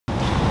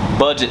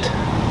budget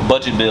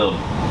build.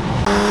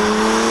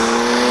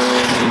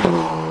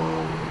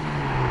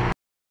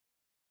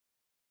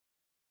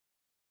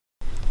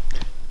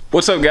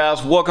 What's up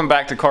guys, welcome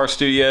back to Car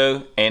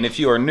Studio, and if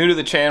you are new to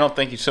the channel,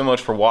 thank you so much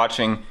for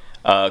watching.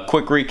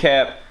 Quick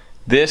recap,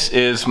 this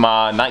is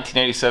my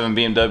 1987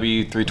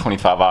 BMW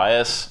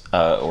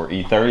 325IS, or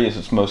E30 as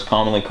it's most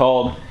commonly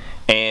called,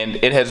 and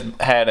it has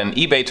had an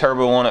eBay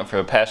turbo on it for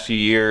the past few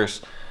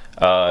years,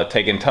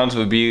 taken tons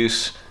of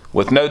abuse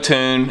with no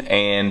tune,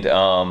 and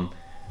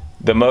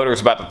the motor is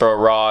about to throw a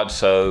rod,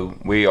 so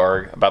we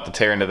are about to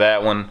tear into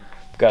that one.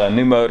 Got a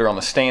new motor on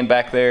the stand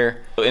back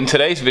there. In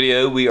today's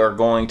video, we are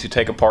going to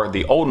take apart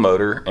the old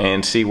motor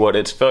and see what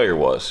its failure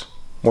was.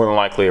 More than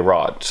likely a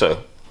rod.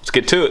 So let's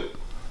get to it.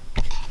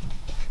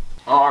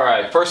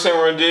 Alright, first thing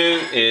we're gonna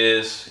do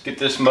is get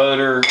this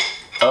motor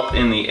up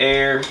in the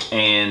air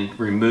and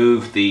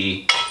remove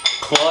the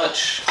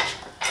clutch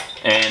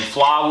and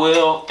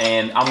flywheel,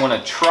 and I'm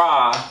gonna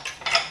try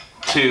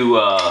to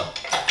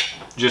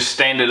just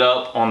stand it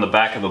up on the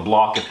back of the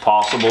block if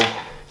possible,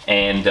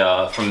 and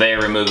from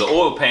there remove the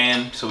oil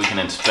pan so we can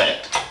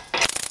inspect.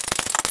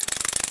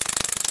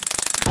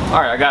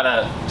 Alright, I got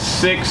an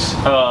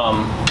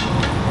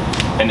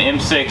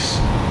M6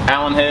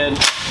 Allen head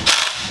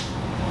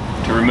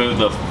to remove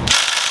the,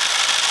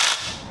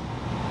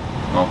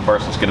 well,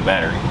 first let's get a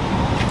battery.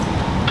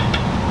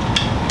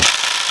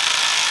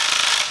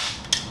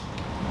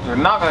 They're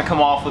not going to come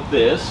off with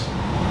this.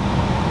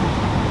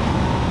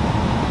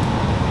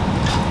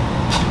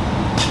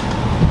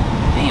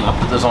 Damn, I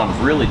put this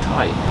on really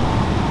tight.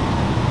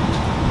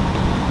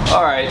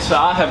 Alright, so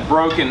I have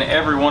broken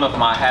every one of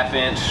my 1/2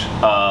 inch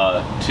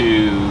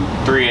to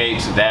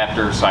 3/8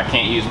 adapters, so I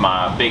can't use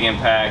my big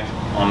impact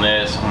on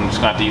this. I'm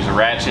just going to have to use a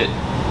ratchet,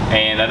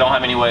 and I don't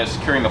have any way of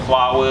securing the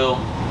flywheel,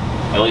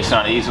 at least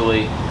not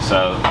easily,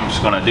 so I'm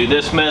just going to do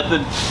this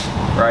method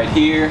right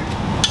here.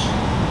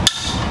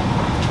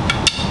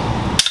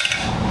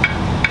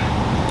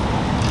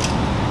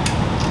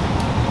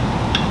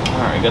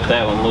 Alright, got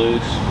that one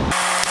loose.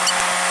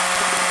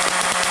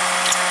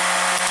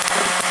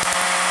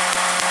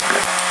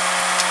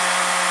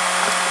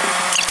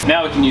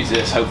 Now we can use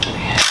this, hopefully.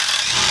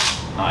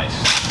 Nice.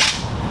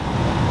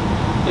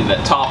 Leave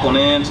that top one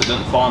in so it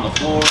doesn't fall on the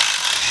floor.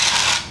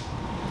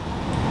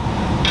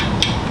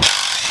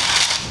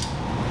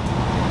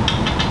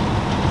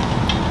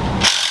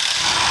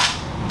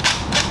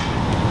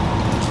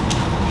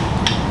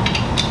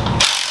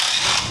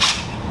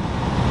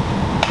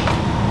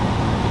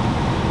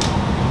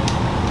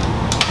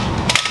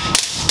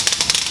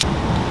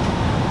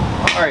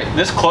 Alright,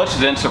 this clutch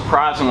is in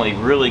surprisingly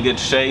really good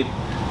shape.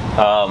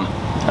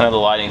 I know the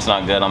lighting's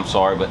not good, I'm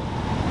sorry, but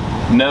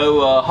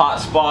no hot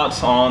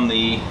spots on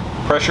the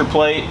pressure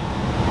plate.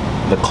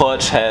 The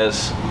clutch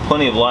has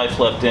plenty of life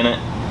left in it.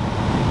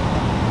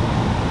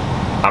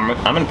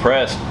 I'm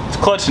impressed. This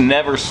clutch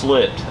never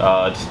slipped.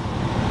 It's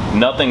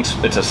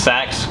a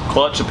Sachs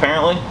clutch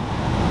apparently.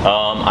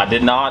 I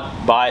did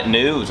not buy it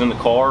new. It was in the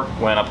car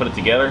when I put it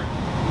together,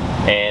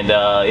 and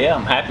yeah,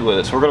 I'm happy with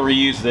it. So we're going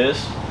to reuse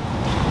this.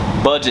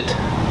 Budget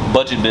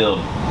build.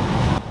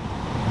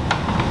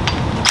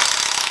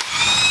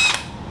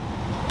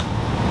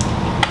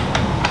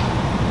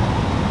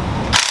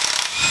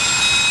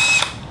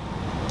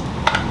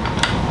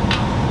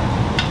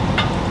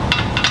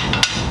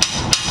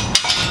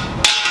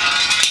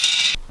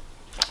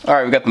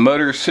 Alright, we've got the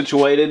motor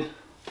situated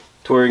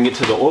to where we can get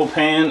to the oil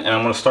pan, and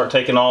I'm going to start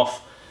taking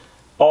off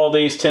all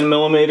these 10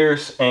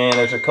 millimeters, and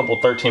there's a couple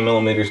 13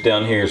 millimeters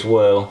down here as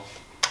well.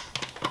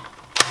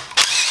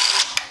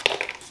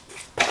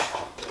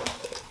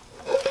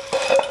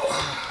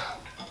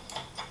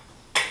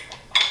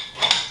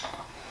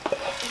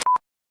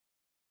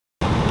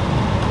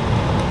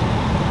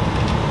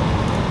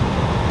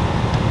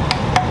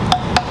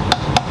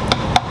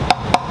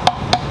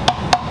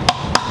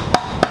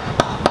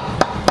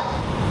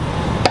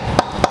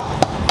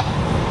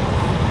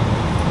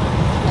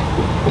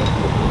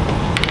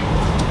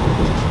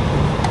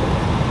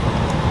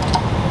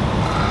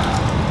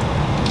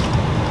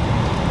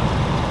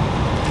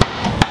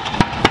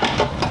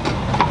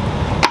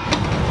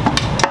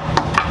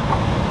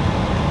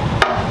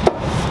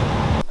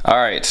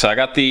 Alright, so I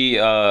got the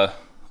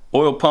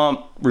oil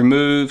pump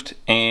removed,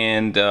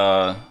 and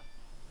the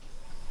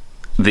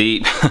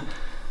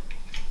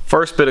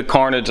first bit of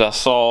carnage I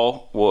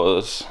saw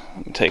was,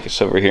 let me take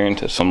us over here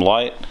into some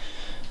light.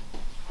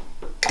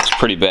 It's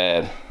pretty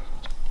bad.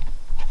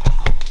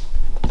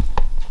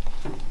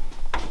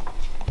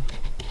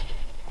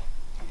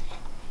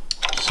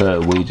 So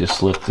we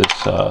just lift this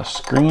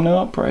screen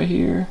up right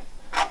here,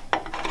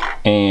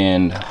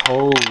 and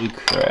holy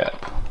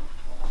crap.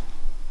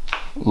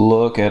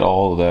 Look at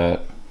all of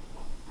that.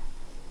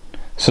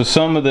 So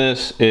some of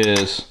this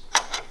is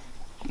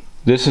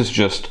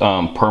just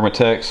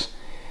Permatex,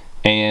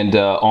 and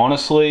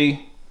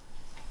honestly,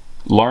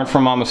 learn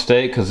from my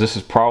mistake, because this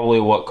is probably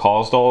what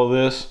caused all of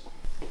this.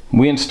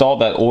 We installed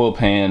that oil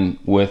pan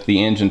with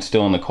the engine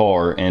still in the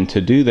car, and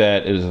to do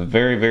that, it is a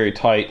very, very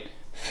tight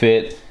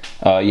fit.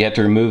 You have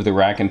to remove the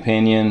rack and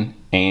pinion,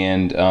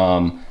 and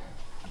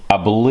I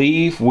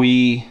believe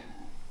we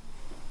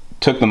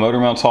took the motor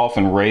mounts off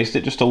and raised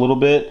it just a little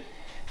bit.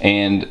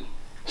 And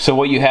so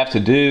what you have to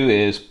do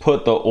is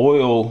put the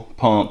oil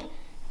pump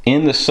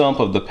in the sump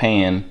of the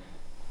pan,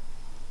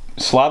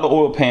 slide the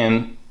oil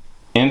pan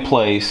in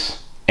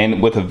place,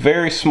 and with a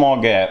very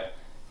small gap,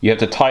 you have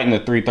to tighten the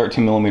three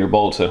 13mm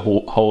bolts that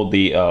hold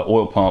the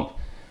oil pump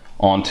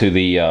onto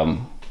the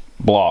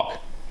block.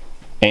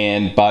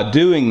 And by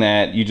doing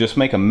that, you just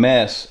make a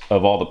mess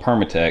of all the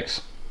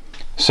Permatex.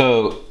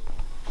 So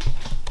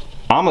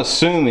I'm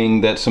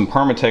assuming that some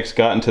Permatex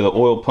got into the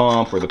oil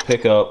pump or the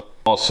pickup,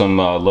 caused some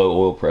low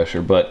oil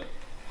pressure, but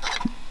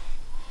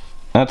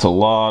that's a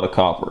lot of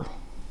copper.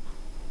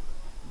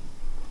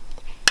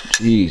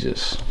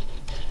 Jesus.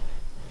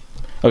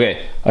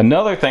 Okay,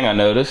 another thing I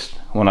noticed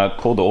when I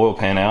pulled the oil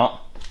pan out,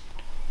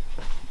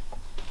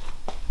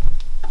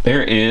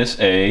 there is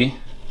a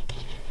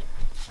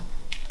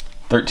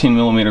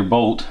 13mm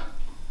bolt,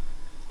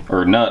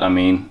 or nut I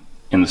mean,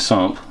 in the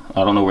sump.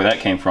 I don't know where that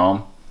came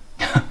from.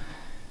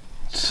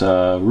 It's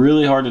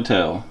really hard to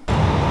tell.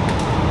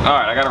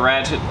 Alright, I got a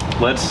ratchet.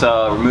 Let's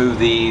remove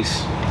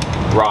these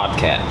rod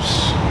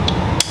caps.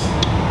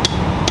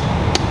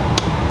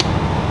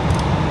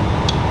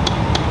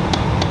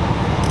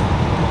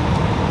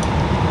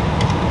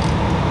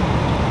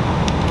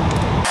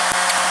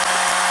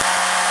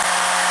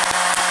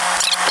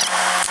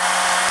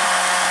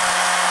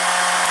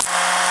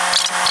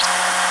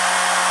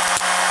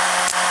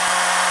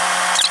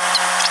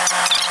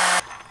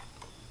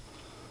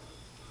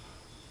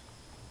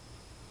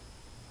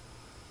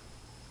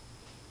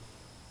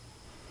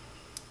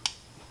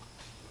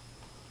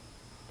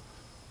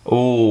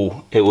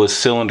 Oh, it was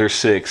cylinder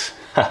 6.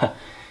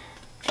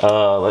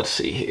 Let's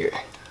see here.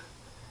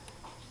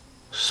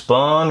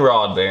 Spun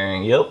rod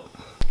bearing, yep.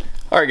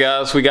 Alright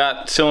guys, we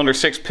got cylinder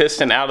 6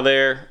 piston out of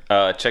there.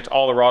 Checked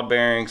all the rod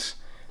bearings.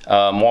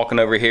 I'm walking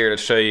over here to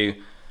show you.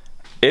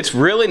 It's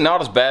really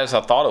not as bad as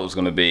I thought it was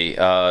going to be.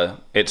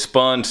 It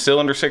spun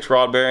cylinder 6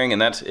 rod bearing and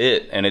that's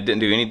it. And it didn't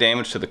do any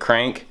damage to the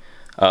crank.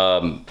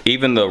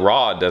 Even the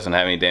rod doesn't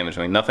have any damage.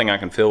 I mean, nothing I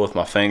can feel with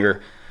my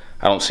finger.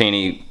 I don't see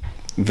any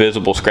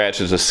visible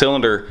scratches. The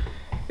cylinder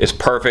is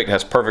perfect,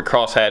 has perfect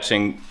cross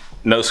hatching,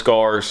 no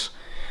scars.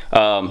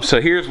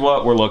 So here's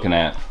what we're looking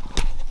at.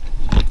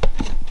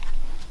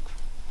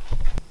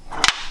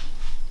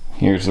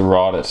 Here's the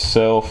rod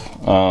itself.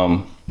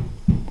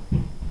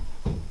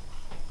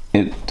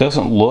 It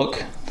doesn't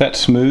look that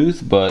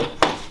smooth, but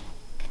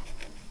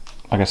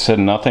like I said,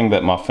 nothing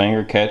that my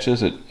finger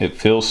catches. It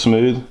feels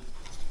smooth.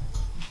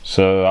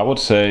 So I would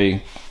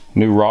say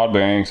new rod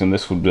bearings and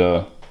this would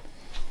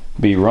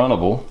be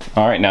runnable.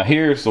 All right, now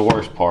here's the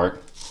worst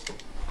part.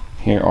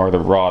 Here are the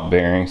rod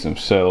bearings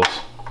themselves,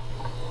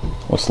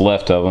 what's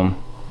left of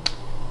them.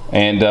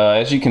 And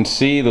as you can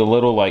see, the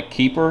little like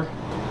keeper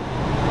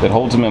that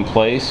holds them in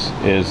place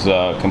is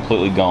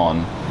completely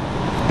gone.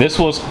 This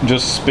was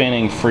just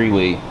spinning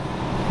freely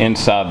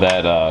inside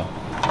that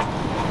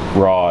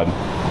rod.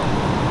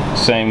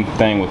 Same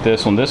thing with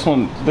this one.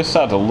 This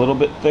side's a little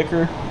bit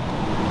thicker.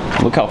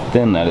 Look how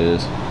thin that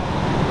is.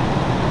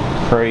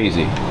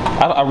 Crazy.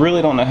 I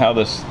really don't know how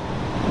this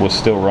was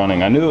still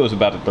running. I knew it was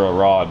about to throw a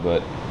rod,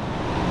 but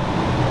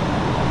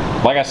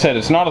like I said,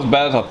 it's not as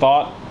bad as I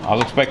thought. I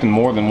was expecting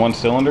more than one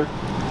cylinder.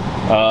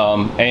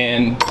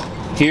 And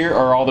here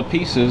are all the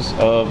pieces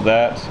of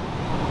that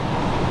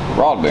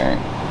rod bearing.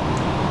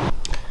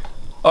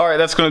 Alright,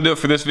 that's going to do it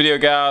for this video,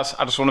 guys.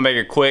 I just want to make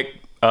a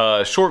quick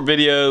short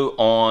video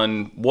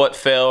on what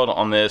failed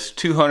on this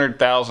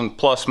 200,000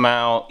 plus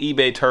mile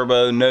eBay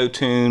turbo, no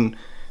tune,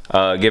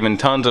 giving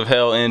tons of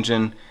hell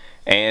engine.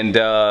 And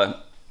I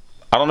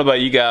don't know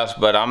about you guys,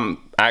 but I'm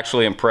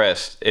actually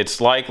impressed.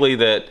 It's likely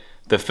that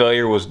the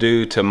failure was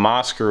due to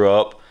my screw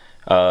up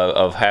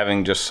of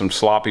having just some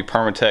sloppy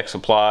Permatex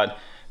applied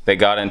that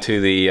got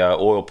into the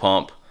oil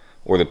pump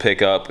or the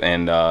pickup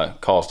and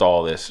caused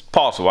all this.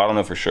 Possible, I don't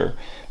know for sure.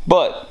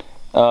 But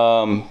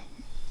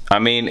I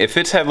mean, if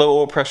it's had low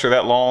oil pressure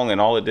that long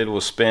and all it did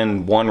was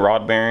spin one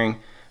rod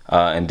bearing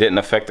and didn't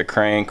affect the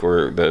crank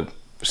or the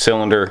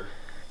cylinder,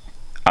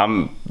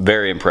 I'm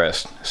very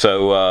impressed.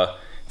 So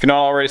if you're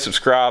not already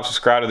subscribed,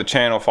 subscribe to the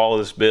channel, follow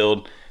this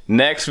build.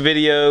 Next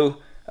video,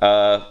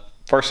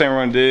 first thing we're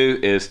going to do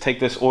is take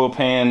this oil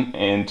pan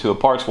into a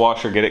parts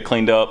washer, get it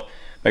cleaned up,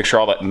 make sure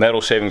all that metal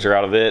shavings are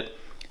out of it,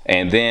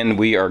 and then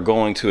we are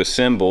going to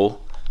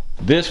assemble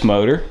this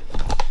motor,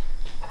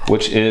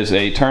 which is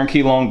a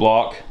turnkey long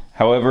block.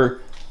 However,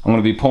 I'm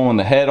going to be pulling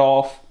the head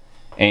off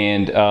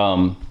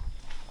and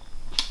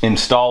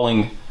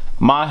installing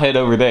my head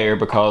over there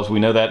because we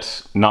know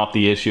that's not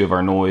the issue of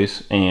our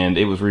noise, and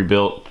it was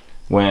rebuilt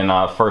when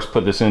I first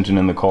put this engine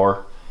in the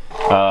car.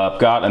 I've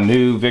got a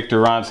new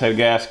Victor Reinz head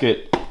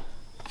gasket,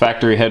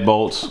 factory head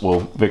bolts, well,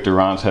 Victor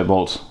Reinz head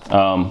bolts.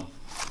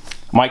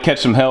 Might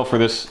catch some hell for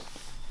this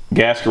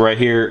gasket right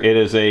here. It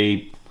is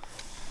a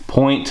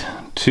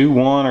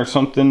 0.21 or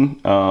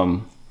something.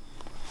 I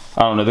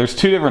don't know, there's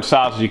two different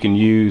sizes you can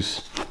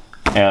use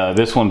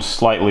This one's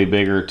slightly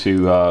bigger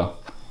to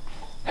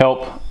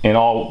help in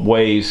all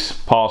ways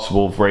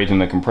possible of raising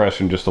the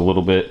compression just a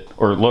little bit,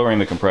 or lowering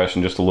the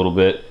compression just a little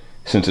bit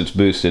since it's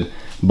boosted.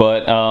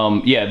 But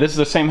yeah, this is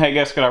the same head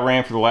gasket I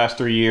ran for the last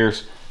 3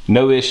 years.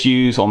 No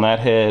issues on that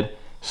head.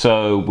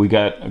 So we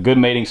got a good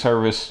mating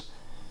service,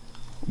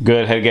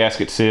 good head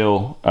gasket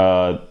seal.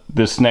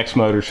 This next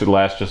motor should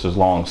last just as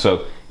long.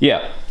 So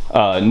yeah,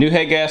 new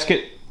head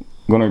gasket. I'm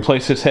going to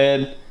replace this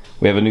head.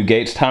 We have a new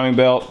Gates timing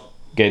belt,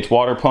 Gates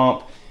water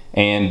pump,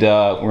 and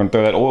we're going to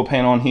throw that oil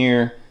pan on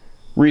here,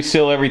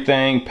 reseal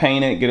everything,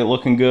 paint it, get it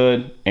looking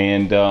good,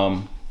 and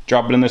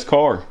drop it in this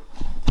car.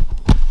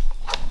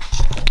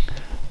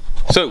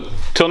 So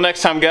till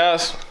next time,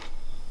 guys.